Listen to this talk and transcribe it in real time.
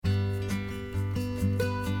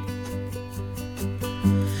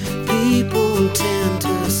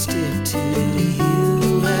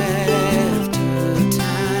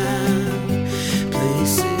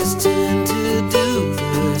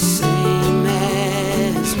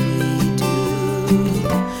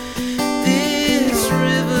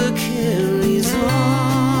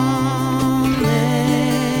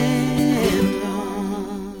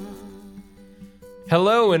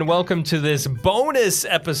Hello and welcome to this bonus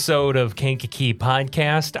episode of Kankakee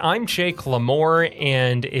Podcast. I'm Jake Lamore,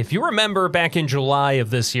 and if you remember back in July of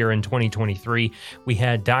this year in 2023, we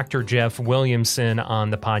had Dr. Jeff Williamson on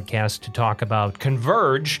the podcast to talk about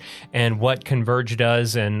Converge and what Converge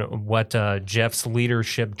does and what Jeff's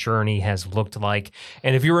leadership journey has looked like.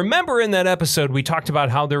 And if you remember in that episode, we talked about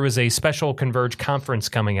how there was a special Converge conference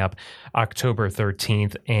coming up October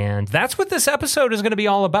 13th, and that's what this episode is going to be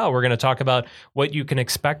all about. We're going to talk about what you can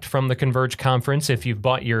expect from the Converge conference. If you've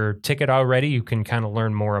bought your ticket already, you can kind of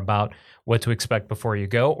learn more about what to expect before you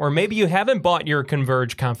go. Or maybe you haven't bought your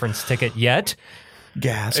Converge conference ticket yet.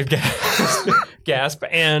 Gasp. Gasp.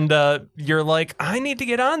 And you're like, I need to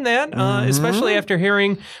get on that, especially after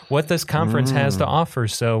hearing what this conference has to offer.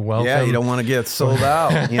 So welcome. Yeah, you don't want to get sold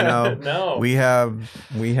out. You know, No. We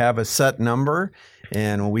have a set number.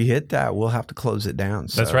 And when we hit that, we'll have to close it down.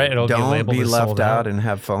 So that's right. It'll be labeled don't be as left sold out and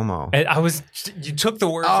have FOMO. And you took the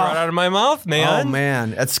words right out of my mouth, man. Oh,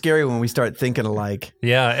 man. That's scary when we start thinking alike.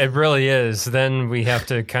 Yeah, it really is. Then we have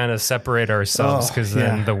to kind of separate ourselves because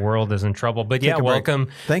then the world is in trouble. But yeah, welcome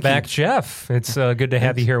back, Jeff. It's good to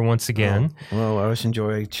have you here once again. Well, I always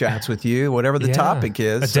enjoy chats with you, whatever the topic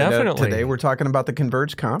is. Definitely. Today we're talking about the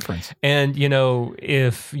Converge conference. And, you know,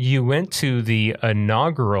 if you went to the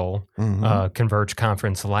inaugural Converge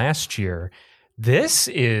conference last year, this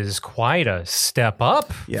is quite a step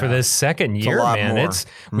up for this second year, man.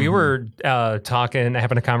 We were having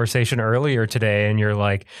a conversation earlier today, and you're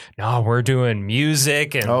like, "No, we're doing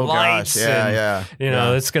music and lights,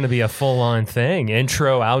 it's going to be a full-on thing,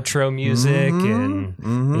 intro, outro music, and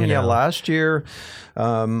last year,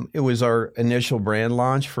 it was our initial brand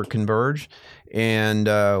launch for Converge. And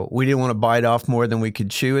we didn't want to bite off more than we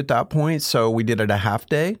could chew at that point, so we did it a half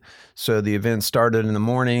day. So the event started in the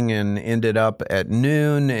morning and ended up at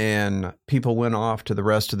noon, and people went off to the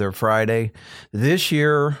rest of their Friday. This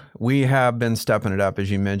year, we have been stepping it up, as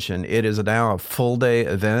you mentioned. It is now a full-day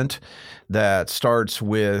event that starts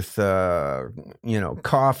with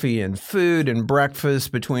coffee and food and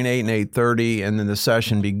breakfast between 8 and 8:30, and then the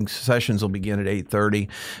sessions will begin at 8:30.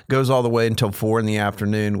 Goes all the way until 4 in the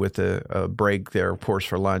afternoon with a break there, of course,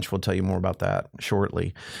 for lunch. We'll tell you more about that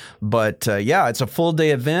shortly. But it's a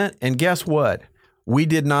full-day event, and guess what? We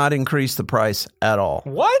did not increase the price at all.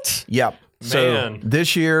 What? Yep. Man. So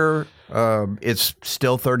this year, it's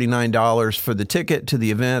still $39 for the ticket to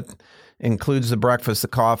the event. Includes the breakfast, the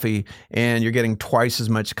coffee, and you're getting twice as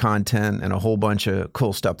much content and a whole bunch of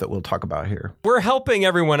cool stuff that we'll talk about here. We're helping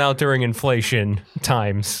everyone out during inflation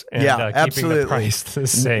times and keeping the price the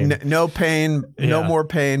same. No pain, no more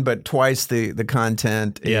pain, but twice the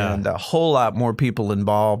content and a whole lot more people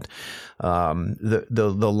involved. The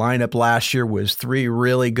lineup last year was 3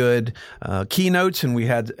 really good keynotes, and we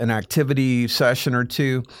had an activity session or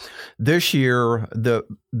 2. This year,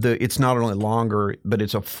 it's not only longer, but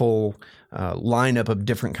it's a full lineup of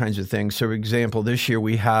different kinds of things. So, for example, this year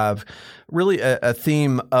we have really a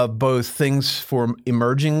theme of both things for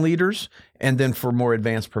emerging leaders and then for more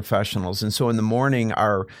advanced professionals. And so in the morning,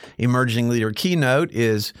 our emerging leader keynote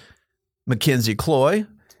is Mackenzie Cloy.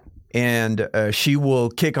 And she will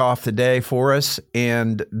kick off the day for us.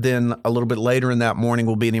 And then a little bit later in that morning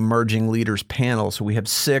will be an emerging leaders panel. So we have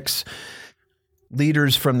 6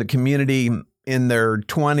 leaders from the community in their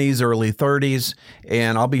 20s, early 30s.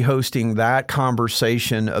 And I'll be hosting that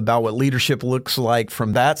conversation about what leadership looks like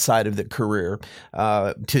from that side of the career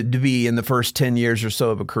to be in the first 10 years or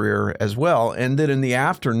so of a career as well. And then in the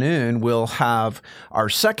afternoon, we'll have our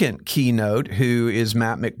second keynote, who is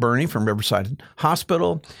Matt McBurney from Riverside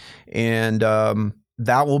Hospital. And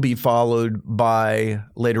that will be followed by,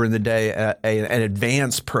 later in the day, an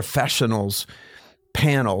advanced professionals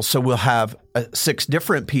panel. So we'll have 6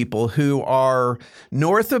 different people who are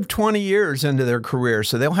north of 20 years into their career.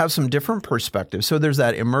 So they'll have some different perspectives. So there's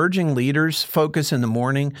that emerging leaders focus in the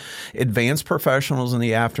morning, advanced professionals in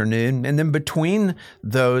the afternoon. And then between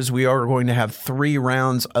those, we are going to have 3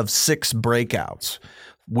 rounds of 6 breakouts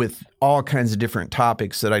with all kinds of different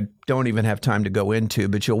topics that I don't even have time to go into,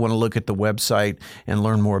 but you'll want to look at the website and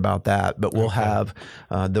learn more about that. But we'll have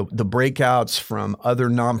the breakouts from other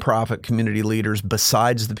nonprofit community leaders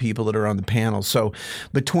besides the people that are on the panel. So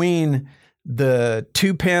between the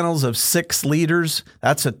 2 panels of 6 leaders,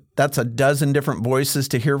 that's a dozen different voices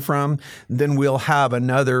to hear from. Then we'll have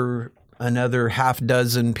another half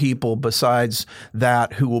dozen people besides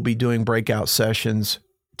that who will be doing breakout sessions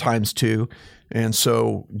times 2. And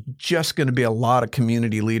so just going to be a lot of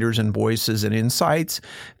community leaders and voices and insights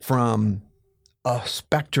from a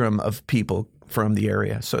spectrum of people from the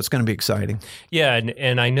area. So it's going to be exciting. Yeah,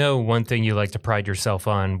 and I know one thing you like to pride yourself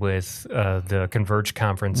on with the Converge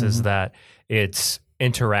conference is that it's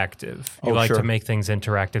interactive. You like to make things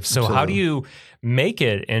interactive. So how do you make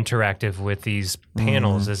it interactive with these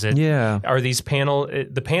panels? Is it are these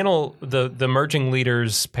the Emerging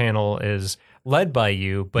Leaders panel is led by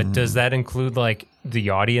you, but does that include like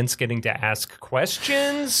the audience getting to ask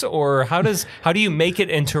questions, or how do you make it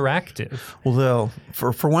interactive? Well,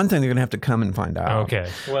 for one thing, they're going to have to come and find out. Okay.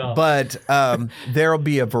 Well, but there'll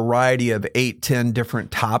be a variety of 8-10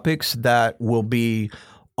 different topics that will be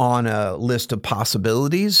on a list of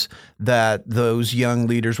possibilities that those young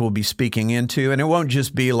leaders will be speaking into. And it won't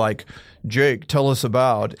just be like, Jake, tell us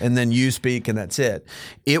about, and then you speak and that's it.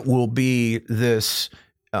 It will be this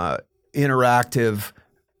interactive,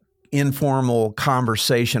 informal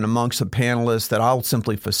conversation amongst the panelists that I'll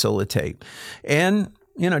simply facilitate. And,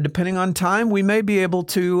 depending on time, we may be able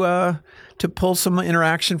to pull some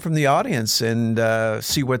interaction from the audience and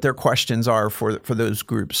see what their questions are for those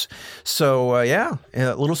groups. So, a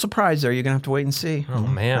little surprise there. You're going to have to wait and see. Oh,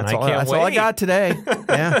 man, that's I can't wait. That's all I got today.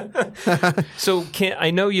 Yeah. So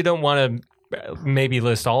I know you don't want to maybe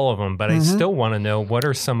list all of them, but I still want to know, what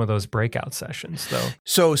are some of those breakout sessions, though?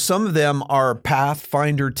 So some of them are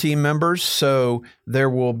Pathfinder team members. So there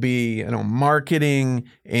will be marketing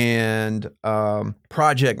and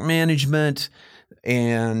project management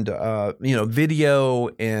and video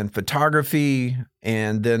and photography.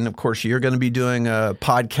 And then, of course, you're going to be doing a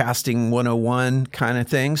podcasting 101 kind of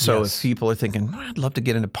thing. So if people are thinking, I'd love to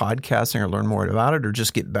get into podcasting or learn more about it or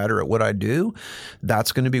just get better at what I do,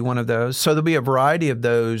 that's going to be one of those. So there'll be a variety of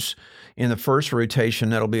those in the first rotation.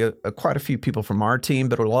 That'll be quite a few people from our team,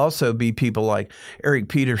 but it'll also be people like Eric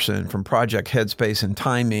Peterson from Project Headspace and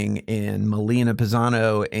Timing, and Melina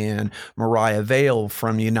Pisano and Mariah Vale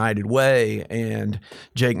from United Way, and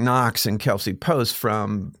Jake Knox and Kelsey Post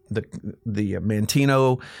from the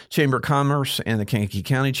Mantino Chamber of Commerce and the Kankakee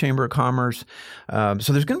County Chamber of Commerce. So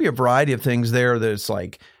there's going to be a variety of things there that's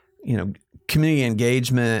like, community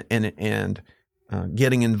engagement and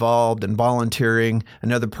getting involved and volunteering.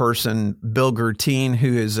 Another person, Bill Gertine,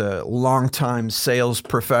 who is a longtime sales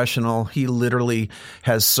professional. He literally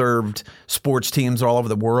has served sports teams all over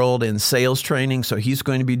the world in sales training. So he's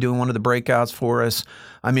going to be doing one of the breakouts for us.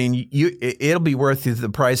 I mean, it'll be worth the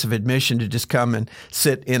price of admission to just come and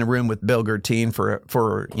sit in a room with Bill Gertine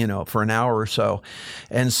for an hour or so.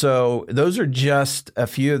 And so those are just a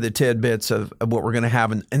few of the tidbits of what we're going to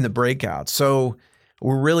have in the breakouts. So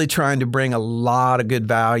we're really trying to bring a lot of good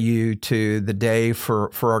value to the day for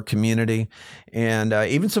our community, and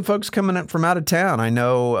even some folks coming up from out of town. I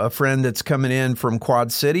know a friend that's coming in from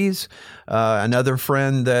Quad Cities, another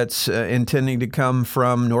friend that's intending to come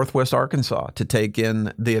from Northwest Arkansas to take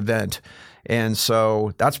in the event. And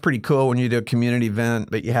so that's pretty cool when you do a community event,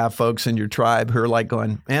 but you have folks in your tribe who are like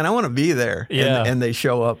going, man, I want to be there. Yeah. And they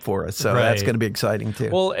show up for us. So that's going to be exciting too.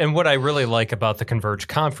 Well, and what I really like about the Converge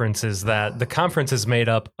conference is that the conference is made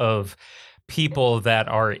up of people that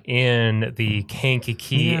are in the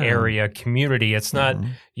Kankakee area community. It's not,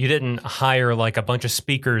 you didn't hire like a bunch of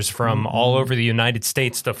speakers from all over the United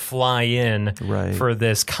States to fly in for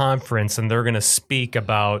this conference and they're going to speak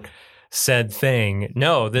about said thing.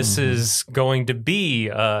 No, this is going to be,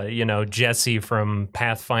 Jesse from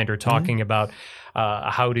Pathfinder talking about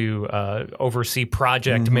how to oversee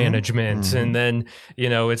project management. And then,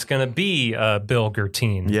 it's going to be Bill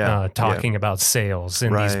Gertine talking about sales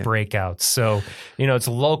in these breakouts. So, it's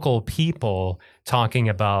local people talking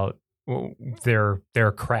about their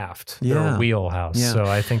craft, their wheelhouse. So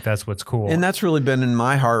I think that's what's cool. And that's really been in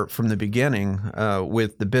my heart from the beginning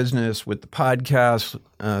with the business, with the podcast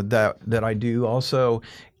that I do also,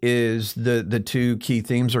 is the two key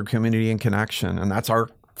themes are community and connection. And that's our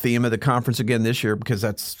theme of the conference again this year, because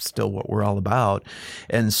that's still what we're all about.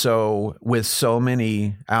 And so with so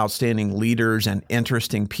many outstanding leaders and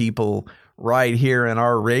interesting people right here in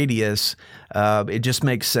our radius, it just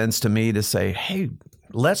makes sense to me to say, hey,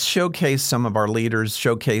 let's showcase some of our leaders,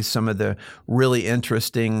 showcase some of the really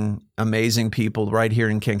interesting, amazing people right here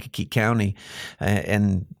in Kankakee County,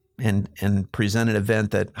 and present an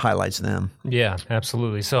event that highlights them. Yeah,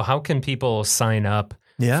 absolutely. So how can people sign up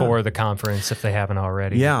for the conference if they haven't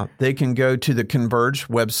already? Yeah, they can go to the Converge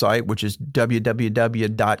website, which is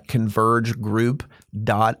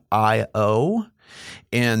www.convergegroup.io.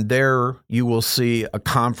 And there you will see a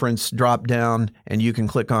conference drop down, and you can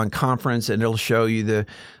click on conference, and it'll show you the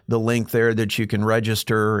link there that you can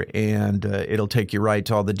register, and it'll take you right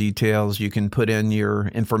to all the details. You can put in your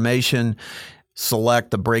information.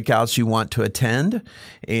 select the breakouts you want to attend.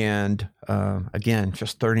 And again,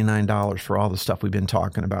 just $39 for all the stuff we've been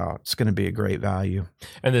talking about. It's going to be a great value.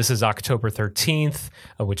 And this is October 13th,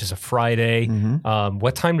 which is a Friday. Mm-hmm.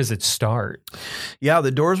 What time does it start? Yeah,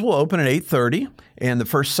 the doors will open at 8:30, and the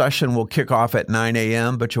first session will kick off at 9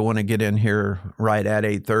 a.m., but you'll want to get in here right at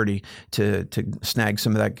 8:30 to snag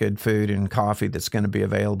some of that good food and coffee that's going to be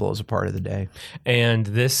available as a part of the day. And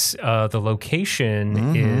this, the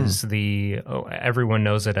location is everyone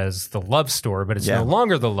knows it as the Love Store, but it's no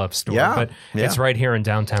longer the Love Store, but it's right here in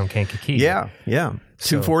downtown Kankakee. Yeah.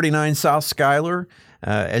 249 South Schuyler.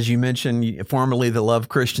 As you mentioned, formerly the Love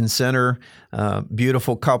Christian Center,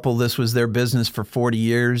 beautiful couple. This was their business for 40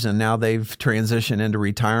 years, and now they've transitioned into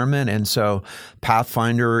retirement. And so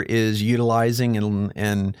Pathfinder is utilizing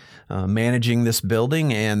and managing this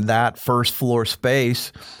building, and that first floor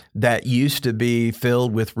space that used to be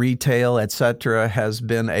filled with retail, et cetera, has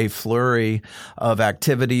been a flurry of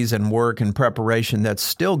activities and work and preparation that's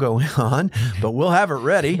still going on, but we'll have it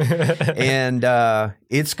ready. And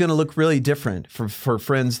it's going to look really different for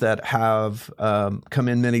friends that have come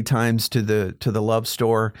in many times to the Love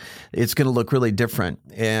Store. It's going to look really different.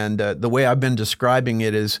 And the way I've been describing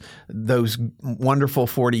it is those wonderful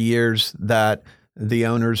 40 years that the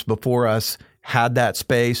owners before us had that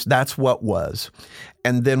space. That's what was.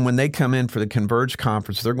 And then when they come in for the Converge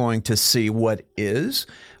conference, they're going to see what is,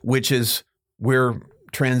 which is we're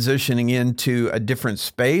transitioning into a different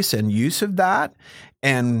space and use of that.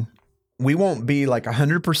 And we won't be like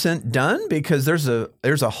 100% done because there's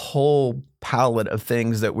a whole palette of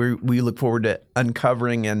things that we look forward to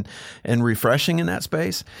uncovering and refreshing in that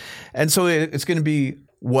space. And so it's going to be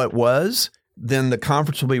what was. Then the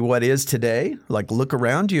conference will be what is today. Like look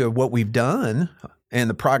around you at what we've done and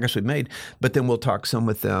the progress we've made. But then we'll talk some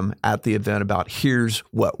with them at the event about here's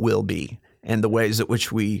what will be and the ways at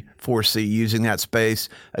which we foresee using that space,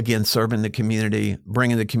 again, serving the community,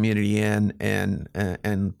 bringing the community in,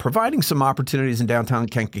 and providing some opportunities in downtown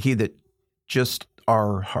Kankakee that just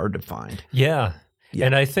are hard to find. Yeah.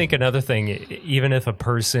 And I think another thing, even if a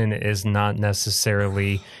person is not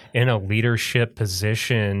necessarily in a leadership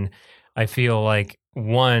position, I feel like,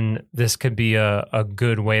 one, this could be a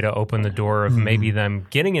good way to open the door of maybe them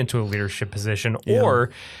getting into a leadership position. Yeah. Or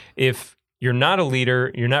if you're not a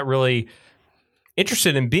leader, you're not really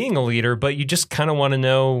interested in being a leader, but you just kind of want to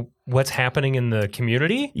know what's happening in the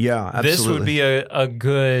community. Yeah, absolutely. This would be a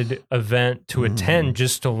good event to attend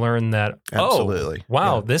just to learn that,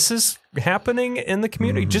 this is happening in the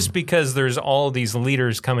community. Just because there's all these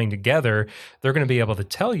leaders coming together, they're going to be able to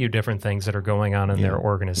tell you different things that are going on in their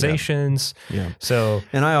organizations. Yeah. So,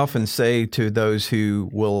 and I often say to those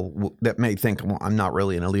who that may think, well, I'm not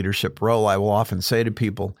really in a leadership role, I will often say to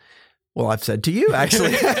people, well, I've said to you,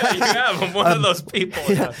 actually. You have. I'm one of those people.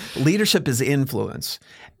 Yeah. Leadership is influence.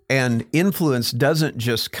 And influence doesn't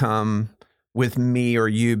just come with me or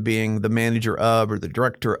you being the manager of or the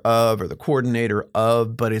director of or the coordinator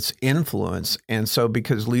of, but it's influence. And so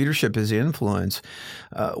because leadership is influence,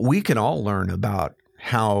 we can all learn about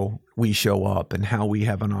how we show up and how we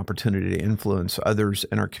have an opportunity to influence others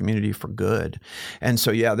in our community for good. And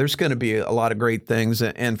so, there's going to be a lot of great things.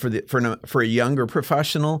 And for a younger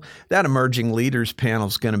professional, that emerging leaders panel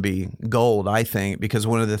is going to be gold, I think, because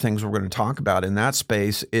one of the things we're going to talk about in that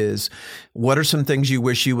space is what are some things you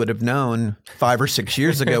wish you would have known 5 or 6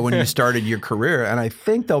 years ago when you started your career? And I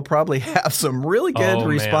think they'll probably have some really good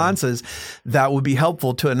responses that would be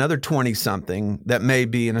helpful to another 20-something that may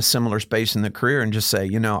be in a similar space in the career and just say,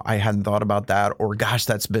 I hadn't thought about that, or gosh,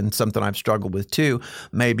 that's been something I've struggled with too.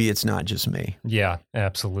 Maybe it's not just me. Yeah,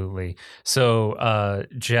 absolutely. So,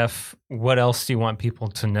 Jeff, what else do you want people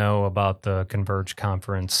to know about the Converge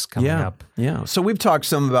conference coming up? Yeah. So we've talked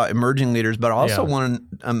some about emerging leaders, but I also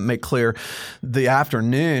want to make clear the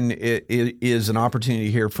afternoon is an opportunity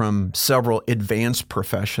to hear from several advanced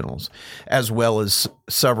professionals, as well as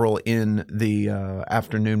several in the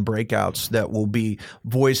afternoon breakouts that will be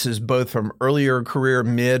voices both from earlier career,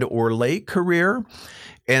 mid, or late career.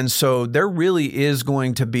 And so there really is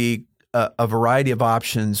going to be a variety of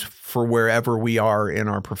options for wherever we are in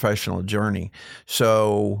our professional journey.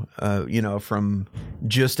 So, from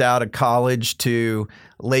just out of college to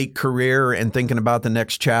late career and thinking about the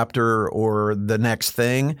next chapter or the next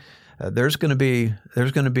thing, there's going to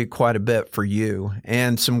be quite a bit for you,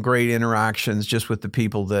 and some great interactions just with the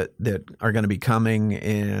people that are going to be coming.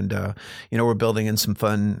 And we're building in some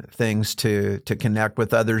fun things to connect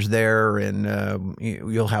with others there, and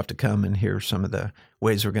you'll have to come and hear some of the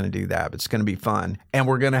ways we're going to do that. But it's going to be fun, and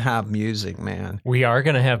we're going to have music, man. We are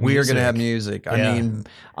going to have music. We are going to have music. Yeah. I mean,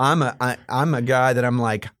 I'm a guy that I'm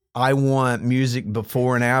like, I want music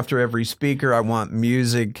before and after every speaker. I want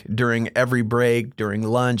music during every break, during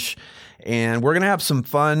lunch. And we're going to have some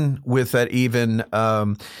fun with that even,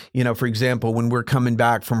 for example, when we're coming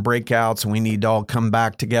back from breakouts and we need to all come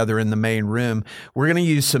back together in the main room, we're going to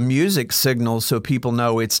use some music signals so people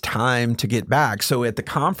know it's time to get back. So at the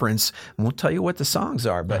conference, and we'll tell you what the songs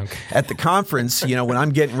are, but at the conference, when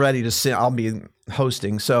I'm getting ready to sing, I'll be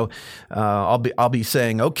hosting. So I'll be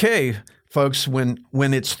saying, okay, folks, when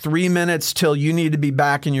it's 3 minutes till you need to be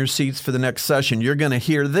back in your seats for the next session, you're going to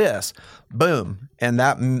hear this. Boom. And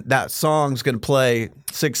that song's going to play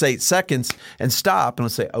 6-8 seconds and stop. And I'll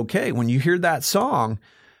say, okay, when you hear that song,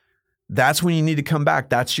 that's when you need to come back.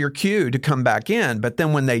 That's your cue to come back in. But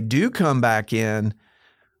then when they do come back in,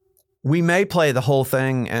 we may play the whole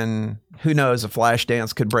thing, and who knows, a flash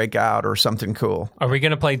dance could break out or something cool. Are we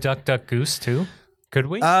going to play Duck, Duck, Goose too? Could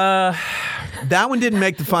we? That one didn't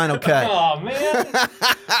make the final cut. Oh, man.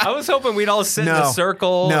 I was hoping we'd all sit in a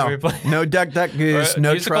circle. No Duck, Duck, Goose.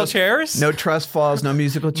 No musical chairs? No trust falls. No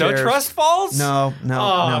musical chairs. No trust falls? No.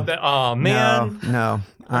 Oh, man. No.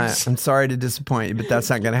 I'm sorry to disappoint you, but that's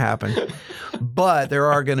not going to happen. But there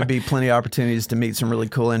are going to be plenty of opportunities to meet some really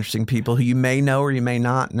cool, interesting people who you may know or you may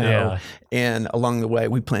not know. Yeah. And along the way,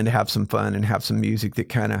 we plan to have some fun and have some music that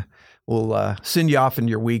kind of will send you off into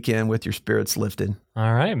your weekend with your spirits lifted.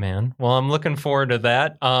 All right, man. Well, I'm looking forward to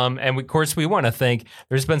that. And of course, we want to thank.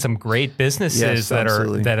 There's been some great businesses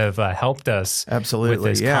that have helped us. Absolutely,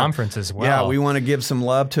 with this conference as well. Yeah, we want to give some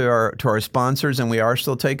love to our sponsors, and we are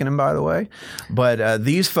still taking them, by the way. But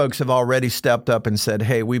these folks have already stepped up and said,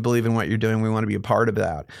 "Hey, we believe in what you're doing. We want to be a part of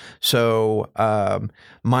that." So,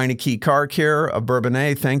 Meineke Car Care of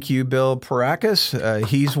Bourbonnais. Thank you, Bill Parakis.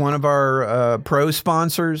 He's one of our pro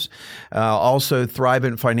sponsors. Also,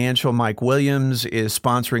 Thrivent Financial. Mike Williams is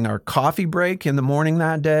sponsoring our coffee break in the morning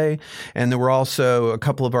that day. And there were also a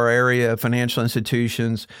couple of our area financial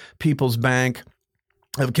institutions, People's Bank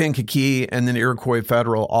of Kankakee and then Iroquois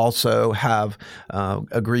Federal also have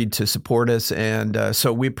agreed to support us. And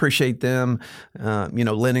so we appreciate them,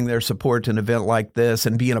 lending their support to an event like this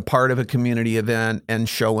and being a part of a community event and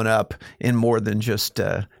showing up in more than just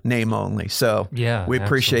name only. So we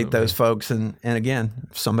appreciate those folks. And again,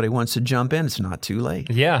 if somebody wants to jump in, it's not too late.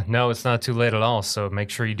 Yeah, no, it's not too late at all. So make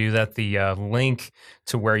sure you do that. The link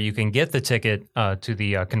to where you can get the ticket to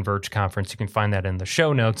the Converge conference, you can find that in the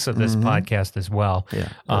show notes of this podcast as well. Yeah.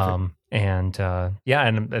 And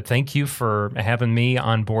thank you for having me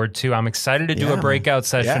on board too. I'm excited to do a breakout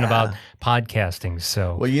session about podcasting.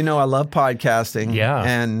 So, well, I love podcasting. Yeah.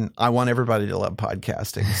 And I want everybody to love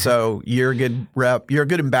podcasting. So you're a good rep. You're a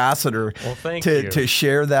good ambassador to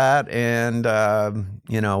share that and,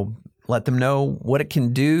 let them know what it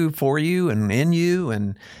can do for you and in you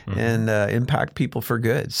and impact people for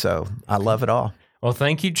good. So I love it all. Well,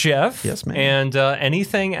 thank you, Jeff. Yes, ma'am. And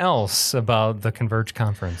anything else about the Converge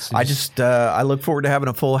conference? I look forward to having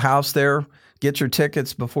a full house there. Get your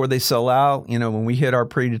tickets before they sell out. When we hit our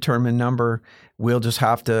predetermined number, we'll just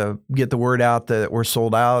have to get the word out that we're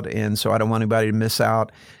sold out. And so I don't want anybody to miss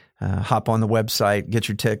out. Hop on the website, get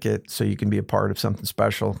your ticket so you can be a part of something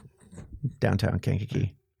special downtown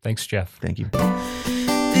Kankakee. Thanks, Jeff. Thank you.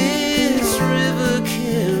 This river